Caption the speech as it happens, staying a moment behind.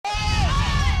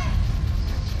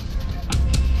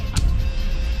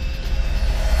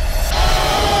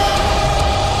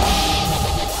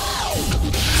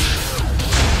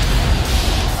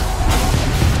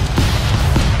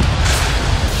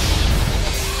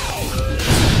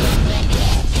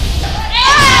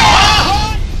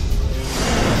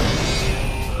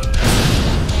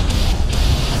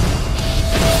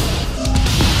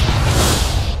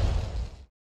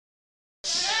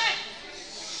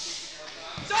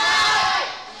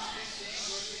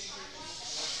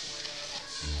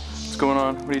going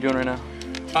on? What are you doing right now?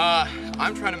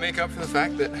 I'm trying to make up for the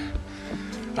fact that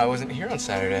I wasn't here on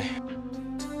Saturday.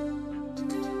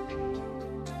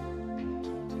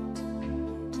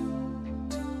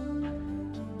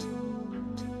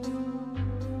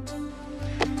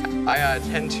 I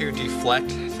tend to deflect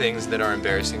things that are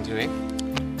embarrassing to me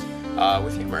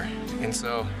with humor. And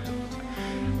so,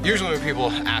 usually when people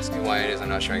ask me why it is I'm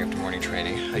not showing up to morning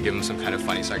training, I give them some kind of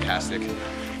funny, sarcastic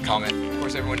comment. Of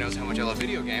course, everyone knows how much I love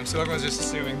video games, so everyone's just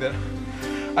assuming that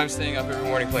I'm staying up every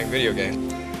morning playing video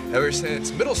games. Ever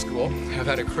since middle school, I've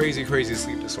had a crazy, crazy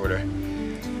sleep disorder,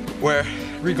 where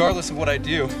regardless of what I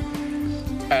do,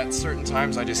 at certain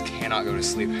times I just cannot go to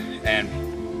sleep. And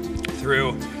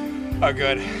through a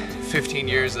good 15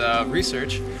 years of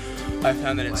research, I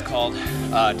found that it's called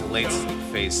delayed sleep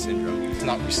phase syndrome. It's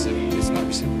not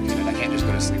reciprocated. I can't just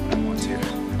go to sleep when I want to.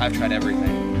 I've tried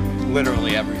everything,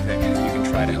 literally everything you can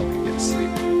try to help me get to sleep.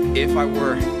 If I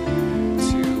were to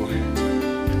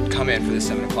come in for the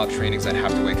 7 o'clock trainings, I'd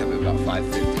have to wake up at about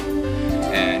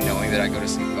 5:50. And knowing that I go to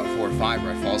sleep about 4 or 5,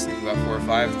 or I fall asleep about 4 or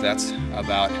 5, that's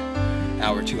about an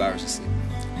hour, 2 hours of sleep.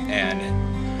 And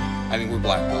I mean, we're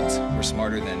black belts. We're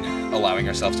smarter than allowing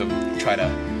ourselves to try to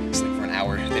sleep for an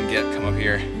hour, then come up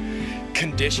here,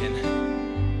 condition,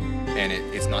 and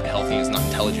it's not healthy, it's not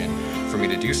intelligent for me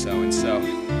to do so. And so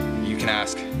you can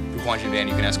ask Quantum Dan,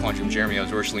 you can ask Quantum Jeremy. I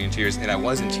was virtually in tears, and I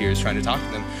was in tears trying to talk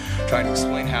to them, trying to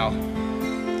explain how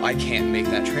I can't make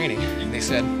that training. And they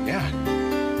said, yeah,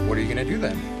 what are you gonna do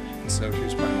then? And so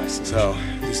here's part of my solution. So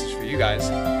this is for you guys.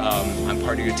 I'm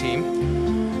part of your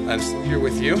team. I'm still here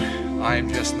with you. I'm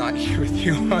just not here with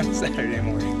you on Saturday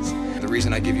mornings. The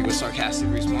reason I give you a sarcastic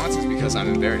response is because I'm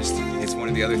embarrassed. It's one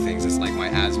of the other things. It's like my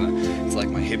asthma. It's like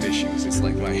my hip issues. It's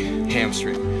like my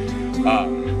hamstring.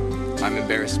 I'm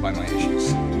embarrassed by my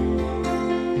issues.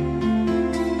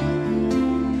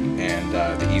 And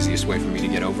the easiest way for me to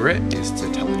get over it is to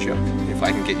tell a joke. If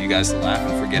I can get you guys to laugh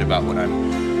and forget about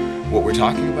what we're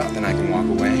talking about, then I can walk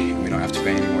away and we don't have to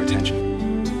pay any more attention.